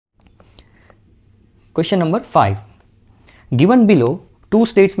Question number 5. Given below two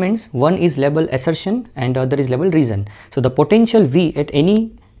statements, one is labeled assertion and the other is labeled reason. So the potential V at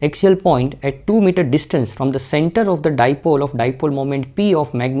any axial point at 2 meter distance from the center of the dipole of dipole moment P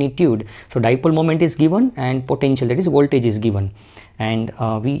of magnitude. So dipole moment is given and potential, that is voltage, is given, and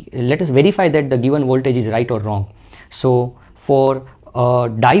let us verify that the given voltage is right or wrong. So for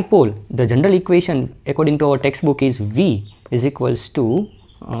dipole, the general equation according to our textbook is V is equals to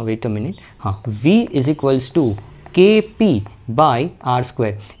V is equals to Kp by r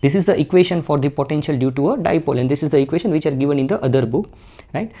square. This is the equation for the potential due to a dipole, and this is the equation which are given in the other book,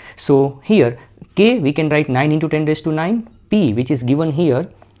 right? So here K we can write 9 into 10 raised to 9, P which is given here,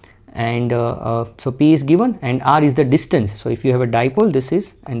 and so P is given and r is the distance. So if you have a dipole, this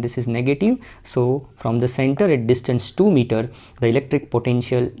is and this is negative, so from the center at distance 2 meter, the electric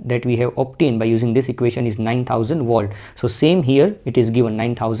potential that we have obtained by using this equation is 9000 volt. So same here, it is given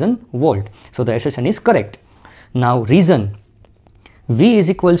 9000 volt. So the assertion is correct. Now reason, V is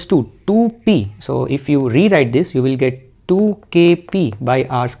equals to 2P. So if you rewrite this, you will get 2Kp by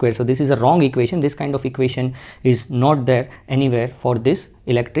r square. So this is a wrong equation. This kind of equation is not there anywhere for this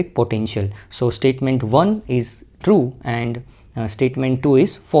electric potential. So statement 1 is true and statement 2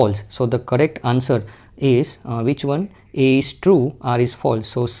 is false. So the correct answer is which one? A is true, R is false.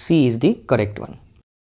 So C is the correct one.